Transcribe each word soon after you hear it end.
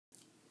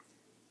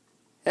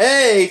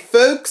Hey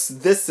folks,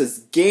 this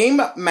is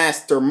Game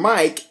Master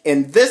Mike,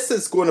 and this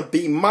is going to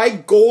be my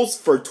goals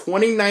for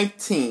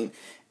 2019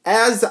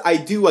 as I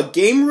do a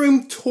game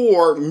room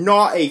tour,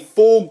 not a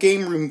full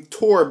game room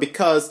tour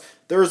because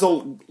there's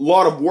a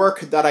lot of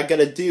work that I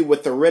gotta do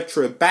with the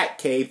Retro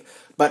Batcave,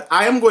 but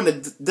I am going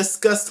to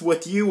discuss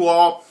with you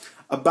all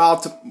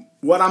about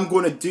what I'm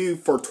going to do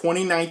for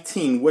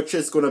 2019, which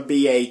is going to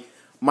be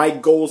my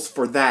goals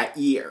for that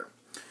year.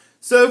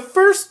 So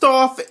first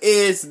off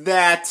is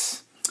that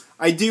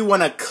I do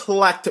want to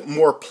collect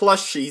more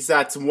plushies.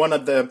 That's one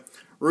of the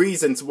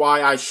reasons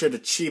why I should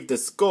achieve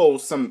this goal.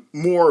 Some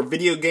more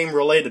video game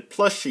related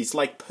plushies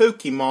like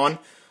Pokemon.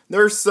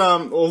 There's a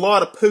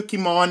lot of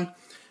Pokemon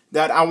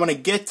that I want to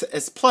get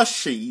as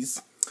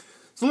plushies.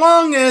 As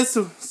long as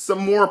some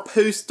more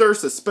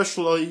posters,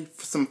 especially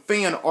some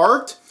fan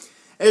art.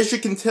 As you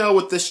can tell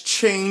with this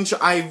change,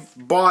 I've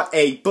bought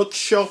a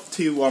bookshelf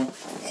to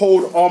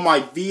hold all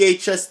my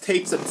VHS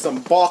tapes and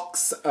some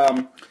box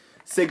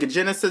Sega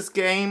Genesis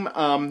game.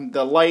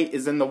 The light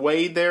is in the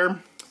way there,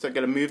 so I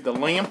gotta move the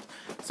lamp.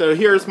 So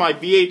here's my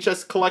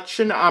VHS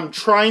collection. I'm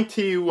trying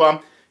to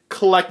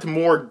collect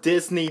more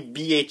Disney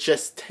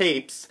VHS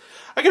tapes.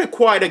 I got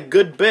quite a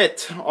good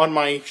bit on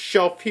my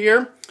shelf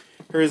here.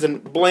 Here's a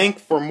blank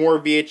for more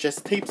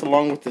VHS tapes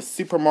along with the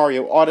Super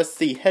Mario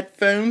Odyssey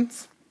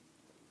headphones.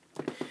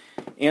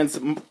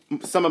 And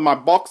some of my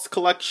box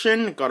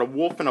collection. Got a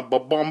wolf and a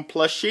Bob-omb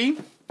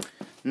plushie.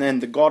 And then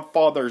the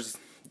Godfather's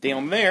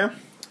down there.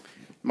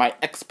 My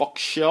Xbox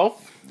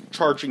shelf,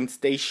 charging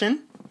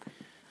station.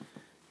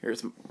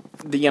 Here's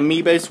the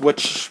Amiibos,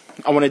 which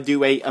I want to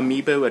do a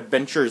Amiibo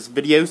Adventures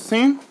video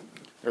soon.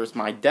 There's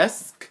my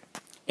desk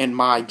and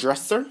my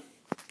dresser.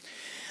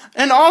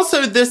 And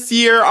also this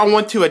year I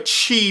want to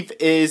achieve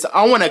is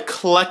I want to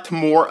collect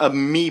more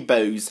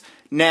Amiibos.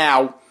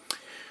 Now,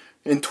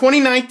 in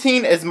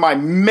 2019 as my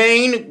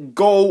main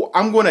goal,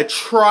 I'm going to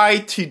try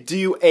to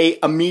do a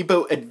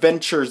Amiibo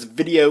Adventures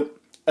video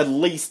at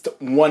least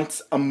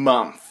once a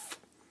month.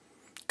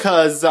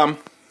 Because in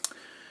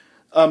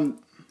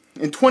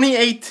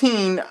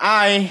 2018,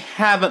 I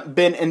haven't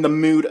been in the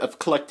mood of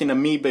collecting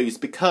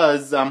Amiibos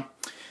because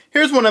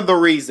here's one of the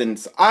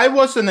reasons. I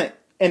was in an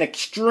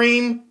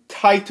extreme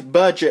tight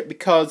budget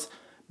because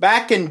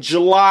back in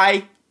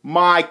July,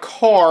 my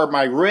car,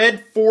 my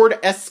red Ford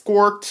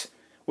Escort,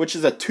 which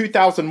is a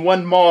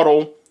 2001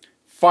 model,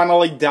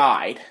 finally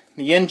died.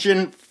 The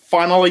engine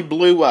finally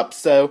blew up,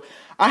 so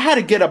I had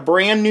to get a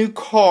brand new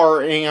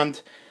car,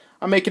 and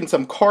I'm making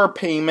some car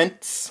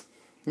payments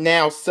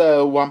now,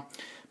 so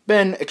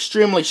been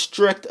extremely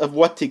strict of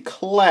what to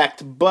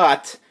collect,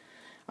 but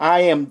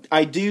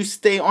I do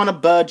stay on a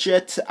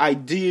budget. I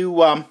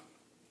do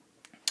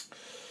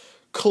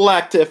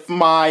collect if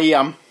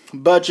my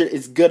budget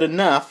is good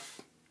enough,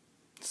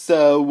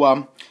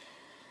 so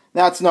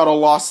that's not a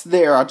loss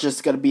there. I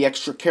just got to be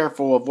extra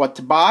careful of what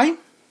to buy.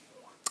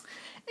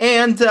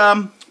 And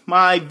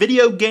my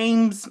video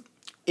games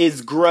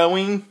is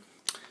growing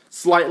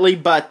slightly,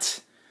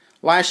 but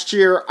last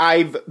year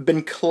I've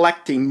been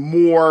collecting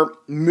more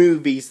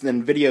movies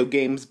than video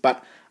games,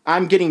 but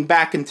I'm getting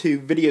back into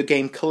video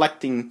game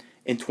collecting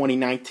in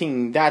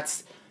 2019.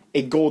 That's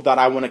a goal that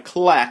I want to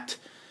collect.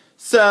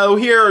 So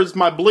here's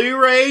my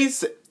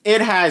Blu-rays. It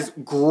has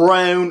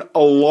grown a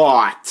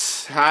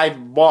lot.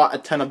 I've bought a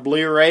ton of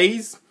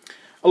Blu-rays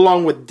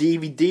along with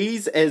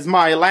DVDs. As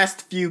my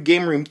last few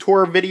Game Room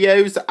Tour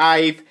videos,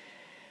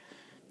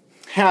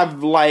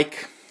 have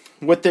like,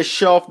 with this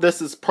shelf,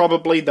 this is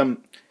probably the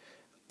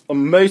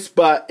most,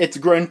 but it's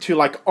grown to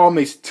like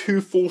almost 2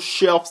 full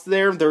shelves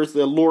there. There's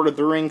the Lord of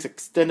the Rings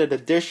Extended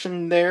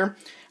Edition there.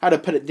 I had to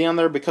put it down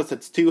there because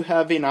it's too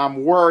heavy, and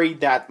I'm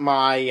worried that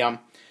my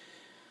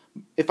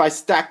if I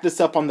stack this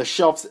up on the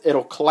shelves,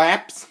 it'll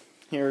collapse.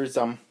 Here's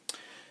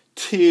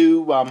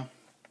 2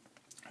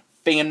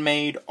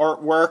 fan-made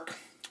artwork,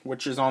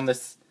 which is on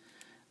this.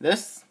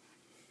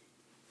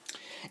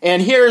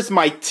 And here's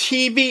my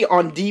TV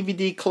on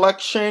DVD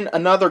collection.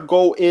 Another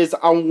goal is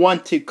I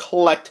want to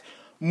collect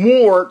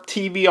more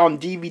TV on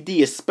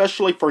DVD,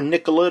 especially for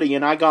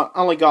Nickelodeon. I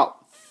only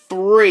got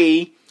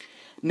 3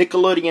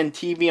 Nickelodeon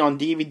TV on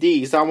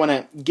DVDs. I want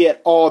to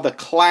get all the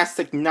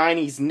classic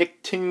 90s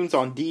Nicktoons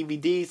on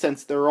DVD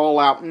since they're all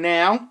out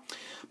now.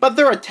 But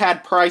they're a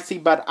tad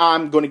pricey, but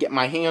I'm going to get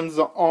my hands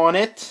on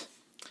it.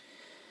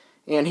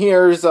 And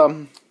here's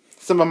some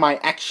of my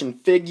action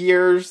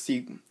figures.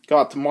 You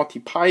got the Monty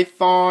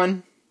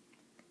Python.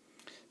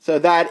 So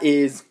that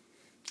is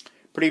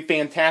pretty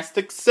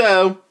fantastic.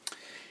 So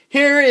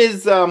here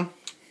is going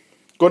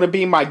to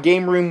be my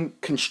game room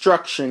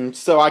construction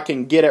so I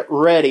can get it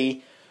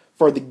ready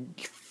for the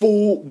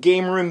full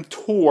game room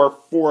tour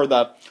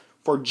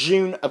for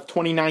June of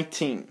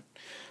 2019.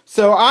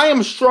 So I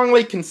am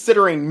strongly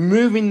considering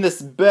moving this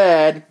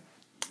bed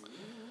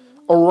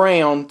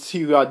around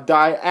to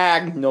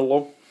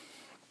diagonal,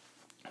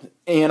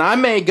 and I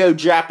may go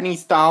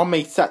Japanese style. I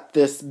may set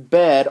this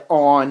bed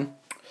on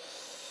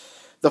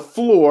the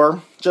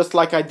floor just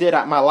like I did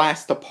at my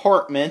last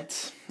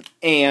apartment,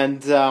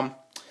 and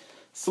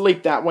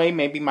sleep that way.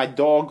 Maybe my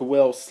dog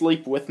will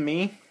sleep with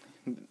me.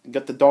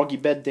 Got the doggy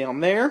bed down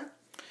there.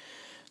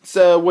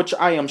 So, which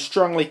I am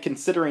strongly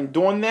considering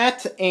doing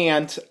that.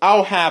 And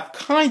I'll have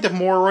kind of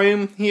more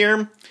room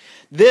here.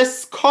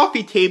 This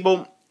coffee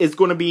table is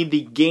going to be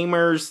the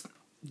gamer's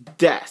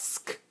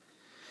desk.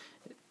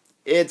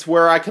 It's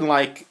where I can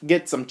like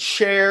get some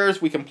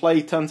chairs. We can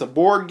play tons of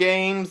board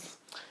games.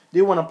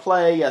 Do want to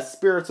play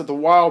Spirits of the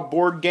Wild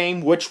board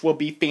game, which will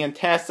be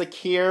fantastic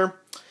here.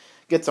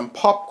 Get some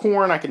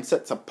popcorn. I can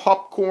set some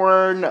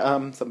popcorn,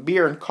 some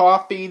beer and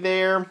coffee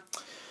there.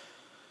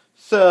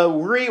 So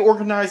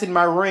reorganizing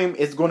my room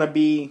is going to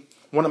be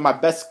one of my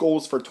best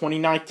goals for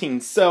 2019.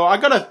 So I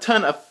got a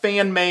ton of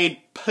fan-made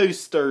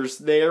posters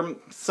there.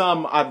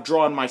 Some I've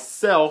drawn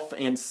myself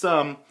and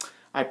some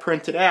I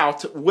printed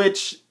out,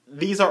 which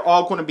these are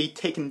all going to be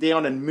taken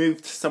down and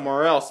moved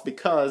somewhere else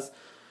because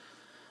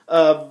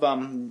of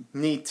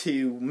need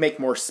to make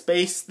more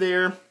space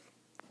there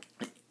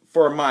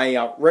for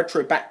my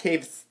retro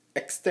Batcave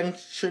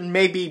extension.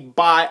 Maybe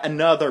buy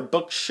another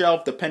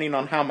bookshelf depending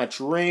on how much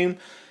room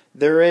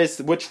there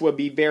is, which would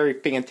be very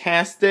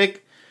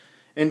fantastic.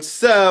 And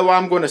so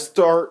I'm going to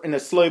start in a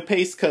slow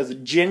pace because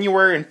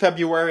January and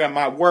February on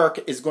my work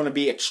is going to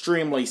be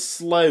extremely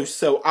slow.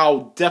 So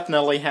I'll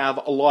definitely have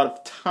a lot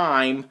of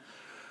time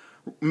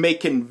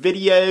making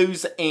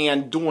videos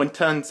and doing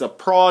tons of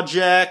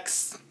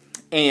projects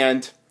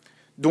and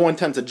doing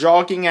tons of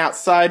jogging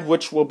outside,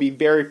 which will be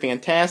very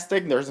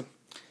fantastic. There's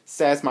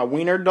Saz, my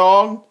wiener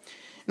dog.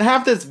 And I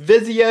have this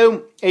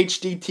Vizio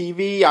HD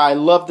TV. I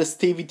love this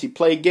TV to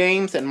play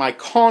games, and my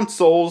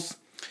consoles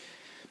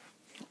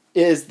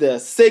is the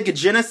Sega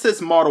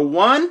Genesis Model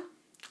 1,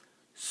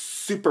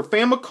 Super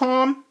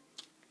Famicom,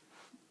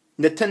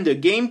 Nintendo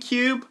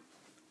GameCube,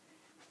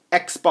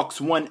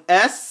 Xbox One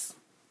S,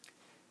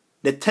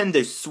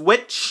 Nintendo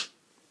Switch,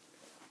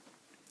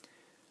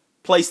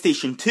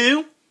 PlayStation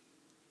 2,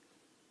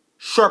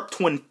 Sharp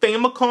Twin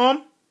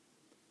Famicom,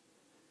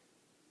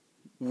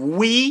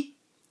 Wii,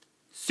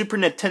 Super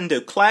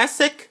Nintendo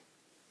Classic,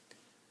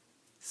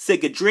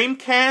 Sega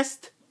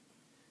Dreamcast,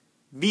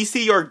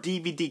 VCR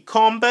DVD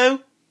combo,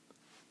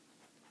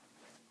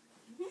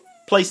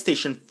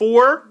 PlayStation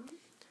 4,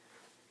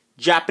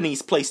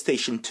 Japanese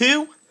PlayStation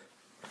 2,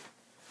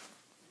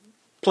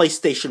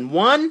 PlayStation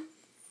 1,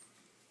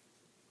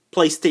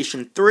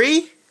 PlayStation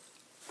 3,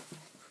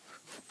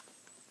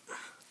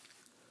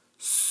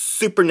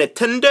 Super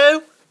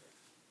Nintendo,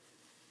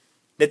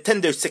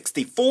 Nintendo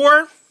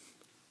 64,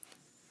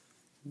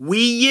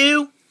 Wii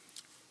U,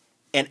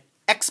 and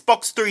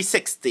Xbox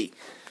 360.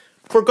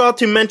 Forgot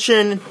to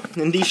mention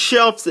in these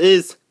shelves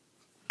is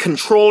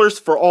controllers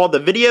for all the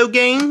video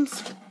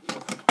games.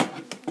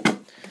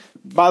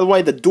 By the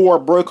way, the door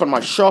broke on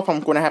my shelf.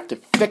 I'm going to have to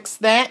fix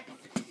that.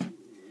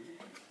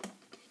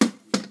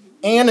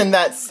 And in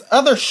that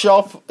other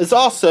shelf is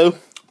also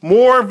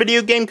more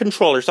video game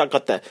controllers. I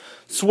got the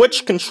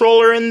Switch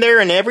controller in there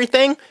and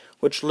everything,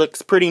 which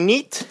looks pretty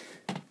neat.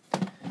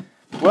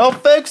 Well,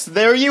 folks,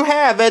 there you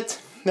have it.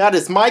 That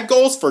is my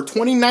goals for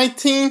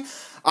 2019.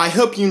 I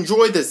hope you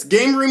enjoyed this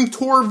game room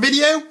tour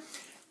video.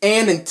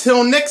 And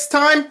until next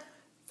time,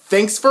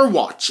 thanks for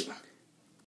watching.